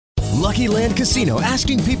Lucky Land Casino,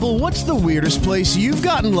 asking people, what's the weirdest place you've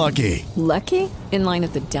gotten lucky? Lucky? In line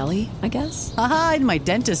at the deli, I guess? Aha, in my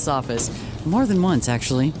dentist's office. More than once,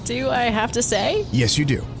 actually. Do I have to say? Yes, you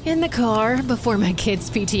do. In the car before my kids'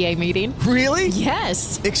 PTA meeting. Really?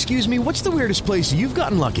 Yes. Excuse me, what's the weirdest place you've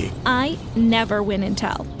gotten lucky? I never win and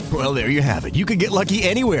tell. Well, there you have it. You can get lucky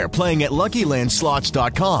anywhere, playing at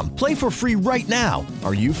LuckyLandSlots.com. Play for free right now.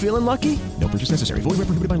 Are you feeling lucky? No purchase necessary. Void where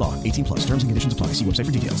prohibited by law. 18 plus. Terms and conditions apply. See website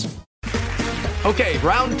for details. Okay,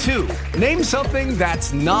 round two. Name something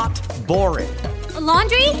that's not boring. A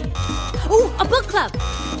laundry? Ooh, a book club.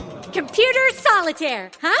 Computer solitaire,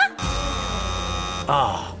 huh?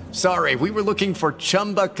 Ah, sorry, we were looking for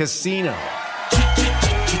Chumba Casino.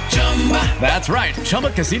 That's right,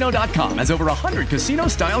 ChumbaCasino.com has over 100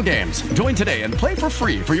 casino-style games. Join today and play for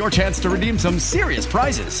free for your chance to redeem some serious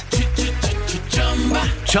prizes.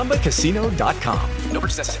 ChumbaCasino.com. No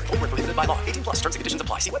purchase necessary. Void where prohibited by law. 18 plus. Terms and conditions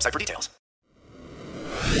apply. See website for details.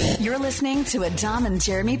 You're listening to a Dom and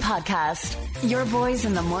Jeremy podcast. Your boys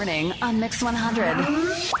in the morning on Mix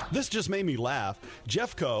 100. This just made me laugh.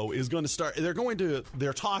 Jeffco is going to start.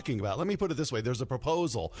 They're talking about. Let me put it this way. There's a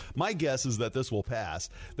proposal. My guess is that this will pass.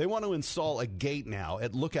 They want to install a gate now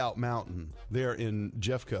at Lookout Mountain there in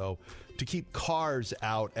Jeffco to keep cars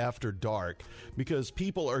out after dark because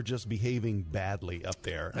people are just behaving badly up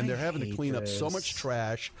there, and they're having to clean up so much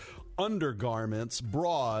trash, undergarments,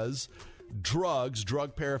 bras, drugs,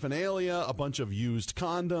 drug paraphernalia, a bunch of used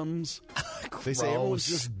condoms. They say everyone's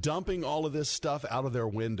just dumping all of this stuff out of their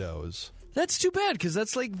windows. That's too bad, because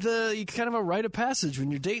that's like the kind of a rite of passage.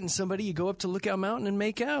 When you're dating somebody, you go up to Lookout Mountain and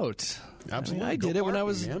make out. Absolutely. I did it when I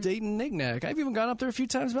was dating Knick-Knack. I've even gone up there a few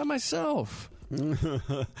times by myself.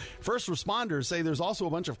 First responders say there's also a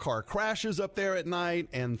bunch of car crashes up there at night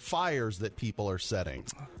and fires that people are setting.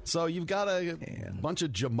 So you've got a bunch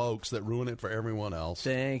of jamokes that ruin it for everyone else.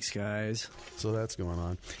 Thanks, guys. So that's going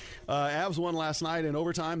on. Avs won last night in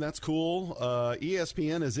overtime. That's cool.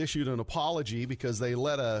 ESPN has issued an apology because they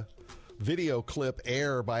let a video clip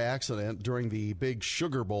air by accident during the big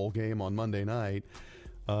Sugar Bowl game on Monday night.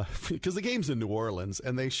 Because the game's in New Orleans,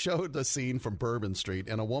 and they showed a scene from Bourbon Street,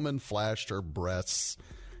 and a woman flashed her breasts.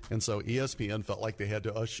 And so ESPN felt like they had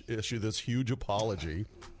to issue this huge apology.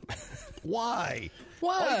 Why?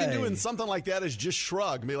 All you can do in something like that is just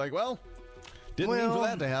shrug and be like, well, didn't mean for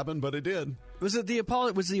that to happen, but it did. Was the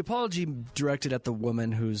apology directed at the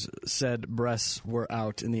woman whose said breasts were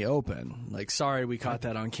out in the open? Like, sorry, we caught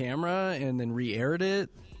that on camera and then re-aired it?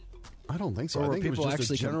 I don't think so. Or I think it was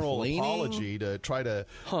just a general apology to try to,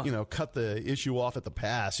 cut the issue off at the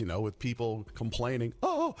pass, with people complaining,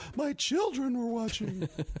 oh, my children were watching.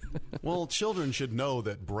 Well, children should know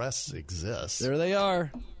that breasts exist. There they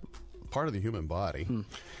are. Part of the human body.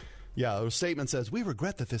 Yeah, the statement says, we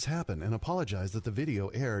regret that this happened and apologize that the video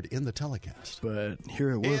aired in the telecast. But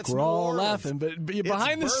here at work, we're all laughing. But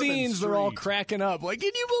behind the scenes, they're all cracking up. Like,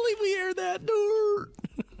 can you believe we aired that?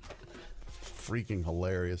 Freaking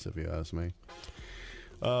hilarious, if you ask me.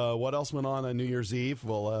 What else went on New Year's Eve?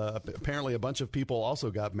 Well, apparently a bunch of people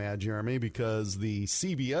also got mad, Jeremy, because the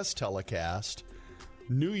CBS telecast,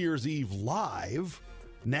 New Year's Eve Live,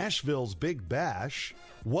 Nashville's Big Bash,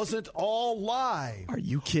 wasn't all live. Are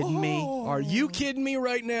you kidding me? Are you kidding me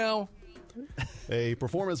right now? A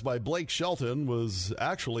performance by Blake Shelton was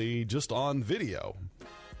actually just on video.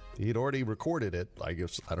 He'd already recorded it, I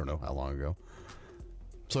guess, I don't know how long ago.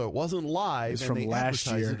 So it wasn't live, it was from and they last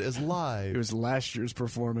year. It as live. It was last year's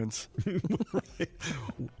performance. Right. It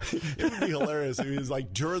would be hilarious. It was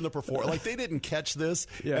like during the performance, like they didn't catch this,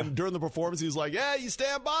 and during the performance, he was like, "Yeah, you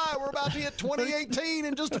stand by. We're about to hit 2018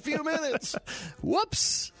 in just a few minutes."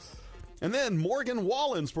 Whoops. And then Morgan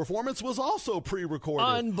Wallen's performance was also pre-recorded.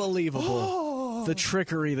 Unbelievable. The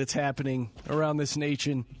trickery that's happening around this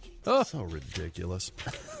nation. So ridiculous.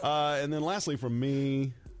 And then lastly from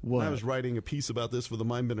me, I was writing a piece about this for the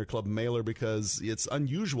Mindbender Club mailer because it's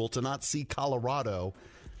unusual to not see Colorado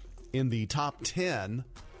in the top 10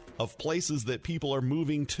 of places that people are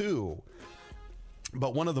moving to.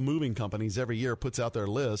 But one of the moving companies every year puts out their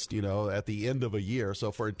list, at the end of a year.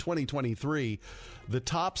 So for 2023, the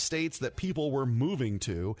top states that people were moving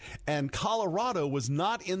to, and Colorado was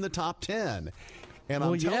not in the top 10. And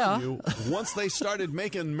I'm telling you, once they started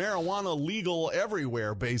making marijuana legal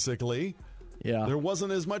everywhere, basically, there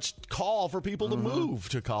wasn't as much call for people to move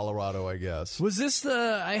to Colorado, I guess. Was this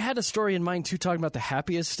I had a story in mind, too, talking about the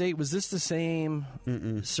happiest state. Was this the same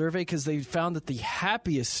survey? Because they found that the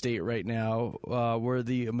happiest state right now, where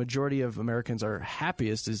the majority of Americans are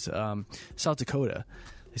happiest, is South Dakota.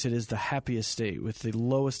 They said it is the happiest state with the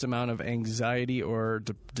lowest amount of anxiety or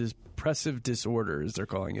depressive disorder, as they're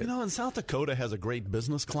calling it. You know, and South Dakota has a great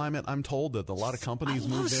business climate. I'm told that a lot of companies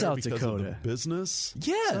move there South because Dakota. of the business.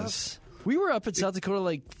 Yes. stuff. We were up in South Dakota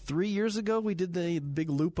like 3 years ago. We did the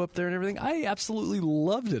big loop up there and everything. I absolutely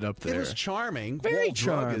loved it up there. It was charming. Very Wall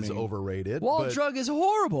charming. Drug is overrated. Wall but- Drug is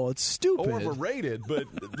horrible. It's stupid. Overrated, but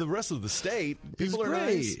the rest of the state, people are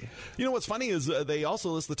great. nice. You know what's funny is they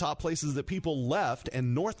also list the top places that people left,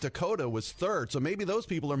 and North Dakota was third. So maybe those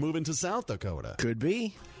people are moving to South Dakota. Could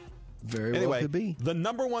be. Very Anyway, well could be. the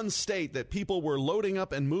number one state that people were loading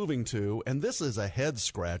up and moving to, and this is a head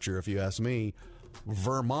scratcher if you ask me,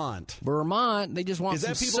 Vermont. Vermont, they just want Is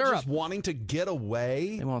some that people syrup. just wanting to get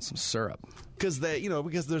away? They want some syrup. Because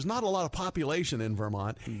there's not a lot of population in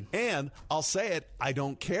Vermont. And I'll say it, I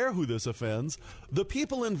don't care who this offends. The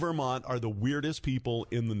people in Vermont are the weirdest people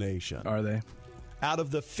in the nation. Are they? Out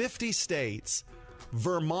of the 50 states,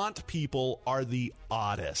 Vermont people are the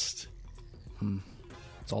oddest.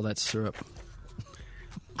 It's all that syrup.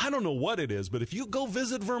 I don't know what it is, but if you go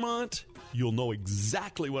visit Vermont, you'll know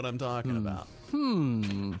exactly what I'm talking about.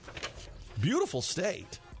 Beautiful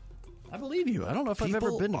state. I believe you. I don't know if I've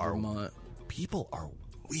ever been to Vermont. People are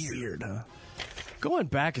weird. Huh? Going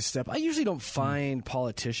back a step, I usually don't find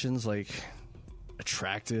politicians like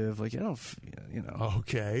attractive. Like I don't, you know.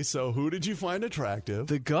 Okay, so who did you find attractive?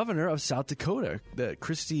 The governor of South Dakota, that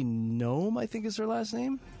Kristi Noem, I think is her last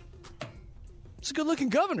name. It's a good-looking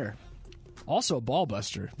governor. Also a ball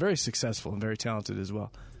buster. Very successful and very talented as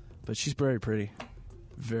well. But she's very pretty.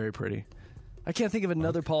 Very pretty. I can't think of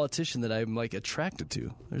another politician that I'm like attracted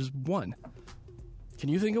to. There's one. Can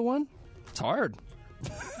you think of one? It's hard.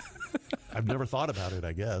 I've never thought about it,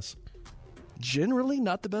 I guess. Generally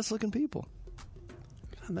not the best-looking people.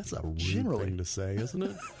 God, that's a rude Generally. thing to say, isn't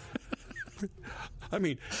it? I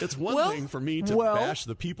mean, it's one thing for me to bash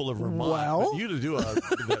the people of Vermont, but you to do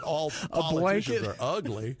that all politicians are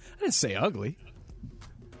ugly. I didn't say ugly.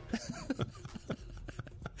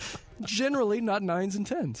 Generally not 9s and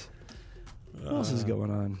 10s. What else is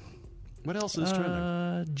going on? What else is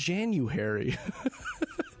trending? January.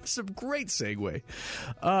 It's a great segue.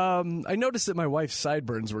 I noticed that my wife's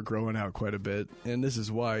sideburns were growing out quite a bit, and this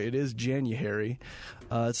is why. It is January.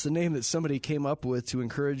 It's the name that somebody came up with to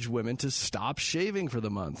encourage women to stop shaving for the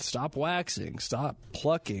month, stop waxing, stop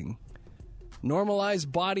plucking,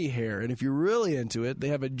 normalize body hair. And if you're really into it, they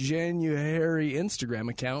have a January Instagram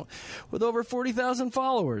account with over 40,000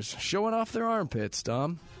 followers showing off their armpits,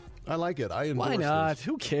 Dom. I like it. I endorse Why not? this.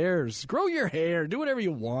 Who cares? Grow your hair. Do whatever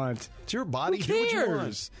you want. It's your body. Who Do what you want.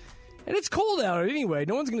 cares? And it's cold out anyway.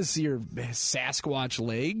 No one's going to see your Sasquatch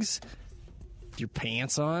legs, your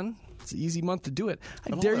pants on. It's an easy month to do it.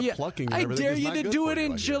 I all dare that you. plucking and I everything dare is you not to good do for it you,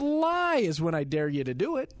 in I hear. July. Is when I dare you to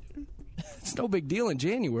do it. It's no big deal in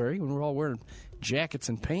January when we're all wearing jackets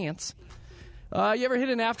and pants. You ever hit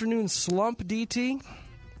an afternoon slump, DT?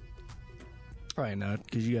 Probably not,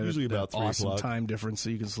 because you got Usually that about 3 awesome o'clock. time difference, so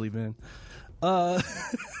you can sleep in. Boy,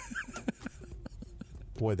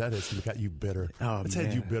 that has got you bitter. Oh, it's man.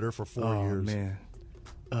 had you bitter for 4 years. Man.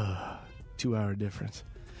 2-hour difference.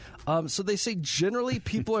 So they say generally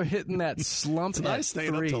people are hitting that slump Tonight, at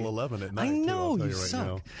staying up 3. till 11 at night, I too, know, I'll tell you you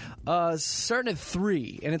right suck. Starting at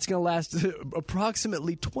 3, and it's going to last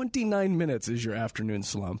approximately 29 minutes is your afternoon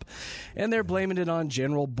slump. And they're blaming it on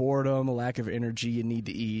general boredom, a lack of energy, you need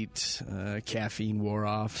to eat, caffeine wore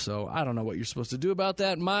off. So I don't know what you're supposed to do about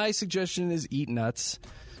that. My suggestion is eat nuts.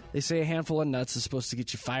 They say a handful of nuts is supposed to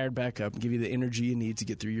get you fired back up and give you the energy you need to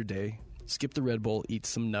get through your day. Skip the Red Bull, eat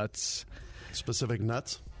some nuts. Specific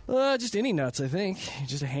nuts? Just any nuts, I think.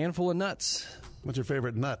 Just a handful of nuts. What's your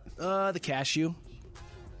favorite nut? The cashew.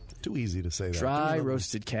 Too easy to say that. Dry Give me another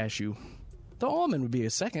roasted cashew. The almond would be a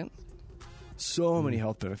second. So many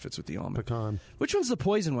health benefits with the almond. Pecan. Which one's the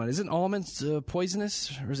poison one? Isn't almonds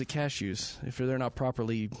poisonous, or is it cashews? If they're not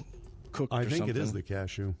properly cooked I or think something. it is the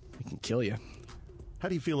cashew. It can kill you. How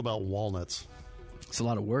do you feel about walnuts? It's a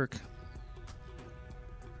lot of work.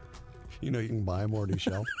 You know you can buy them already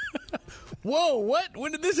shelf. Whoa, what?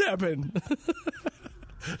 When did this happen?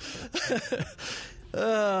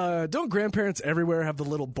 Don't grandparents everywhere have the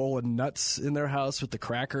little bowl of nuts in their house with the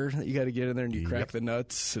cracker that you got to get in there and you crack the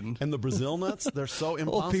nuts? And the Brazil nuts, they're so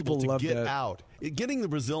impossible people to love get that. out. Getting the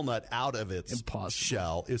Brazil nut out of its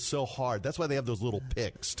shell is so hard. That's why they have those little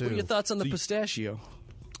picks, too. What are your thoughts on the pistachio?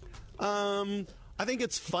 I think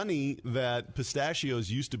it's funny that pistachios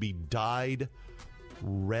used to be dyed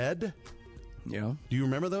red. Yeah. Do you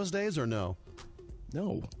remember those days or no?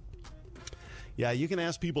 No. Yeah, you can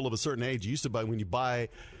ask people of a certain age. You used to buy when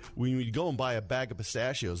you go and buy a bag of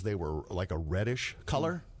pistachios, they were like a reddish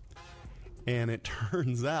color. And it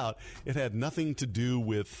turns out it had nothing to do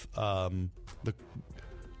with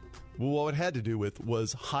what it had to do with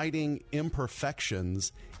was hiding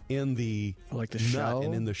imperfections in the like the nut shell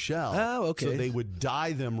and in the shell. Oh, okay. So they would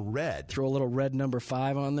dye them red. Throw a little red number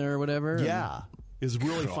 5 on there or whatever. Yeah, is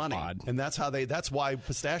really funny, God. and that's why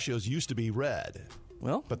pistachios used to be red.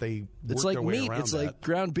 Well, but they it's worked like their way meat. around It's that. like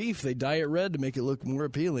ground beef. They dye it red to make it look more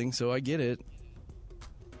appealing. So I get it.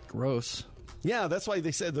 Gross. Yeah, that's why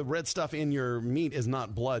they said the red stuff in your meat is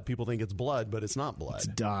not blood. People think it's blood, but it's not blood. It's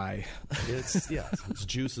dye. It's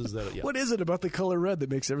juices that. Yeah. What is it about the color red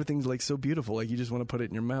that makes everything like so beautiful? Like you just want to put it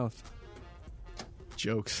in your mouth.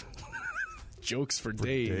 Jokes. Jokes for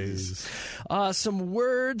days. Some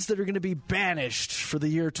words that are going to be banished for the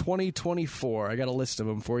year 2024. I got a list of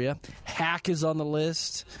them for you. Hack is on the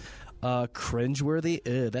list.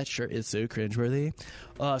 Cringeworthy. That sure is so cringeworthy.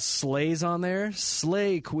 Slay's on there.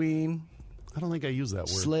 Slay queen. I don't think I use that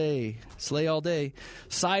word. Slay all day.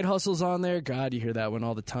 Side hustle's on there. God, you hear that one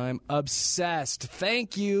all the time. Obsessed.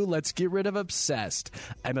 Thank you. Let's get rid of obsessed.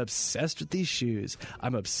 I'm obsessed with these shoes.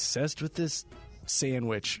 I'm obsessed with this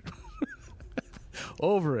sandwich.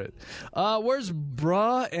 Over it. Where's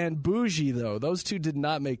bruh and bougie, though? Those two did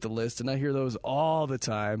not make the list, and I hear those all the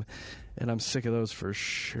time, and I'm sick of those for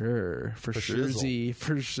sure. For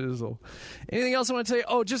shizzle. Anything else I want to tell you?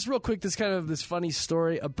 Oh, just real quick, this funny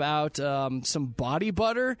story about some body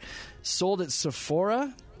butter sold at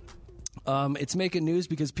Sephora. It's making news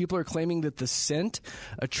because people are claiming that the scent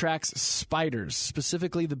attracts spiders,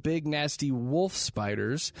 specifically the big, nasty wolf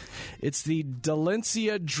spiders. It's the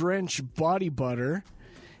Dalencia Drench body butter,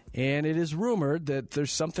 and it is rumored that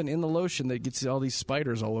there's something in the lotion that gets all these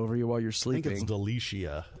spiders all over you while you're sleeping. I think it's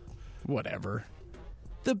Delicia. Whatever.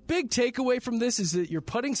 The big takeaway from this is that you're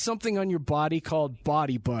putting something on your body called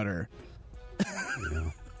body butter.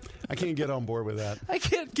 Yeah. I can't get on board with that. I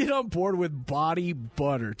can't get on board with body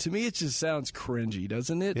butter. To me, it just sounds cringy,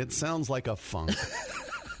 doesn't it? It sounds like a funk.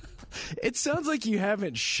 It sounds like you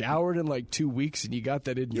haven't showered in like 2 weeks and you got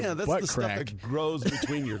that in your butt crack. Yeah, that's the stuff that grows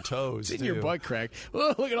between your toes, It's in your butt crack.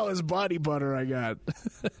 Oh, look at all this body butter I got.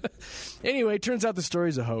 Anyway, it turns out the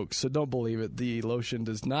story's a hoax, so don't believe it. The lotion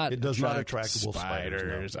does not attract wolf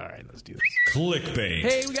spiders. No. All right, let's do this. Clickbait.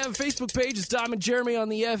 Hey, we got a Facebook page. It's Dom and Jeremy on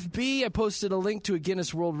the FB. I posted a link to a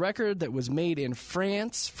Guinness World Record that was made in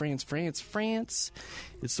France. France.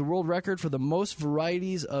 It's the world record for the most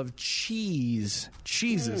varieties of cheeses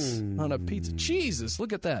on a pizza. Jesus,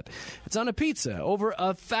 look at that. It's on a pizza. Over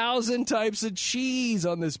 1,000 types of cheese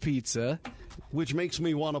on this pizza. Which makes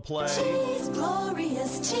me want to play. Cheese,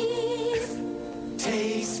 glorious cheese.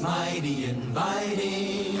 Tastes mighty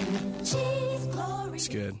inviting. Cheese, glorious. It's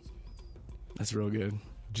good. That's real good.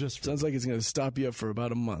 Just sounds like it's going to stop you up for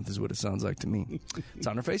about a month is what it sounds like to me. It's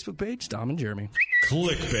on our Facebook page, Dom and Jeremy.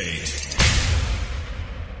 Clickbait.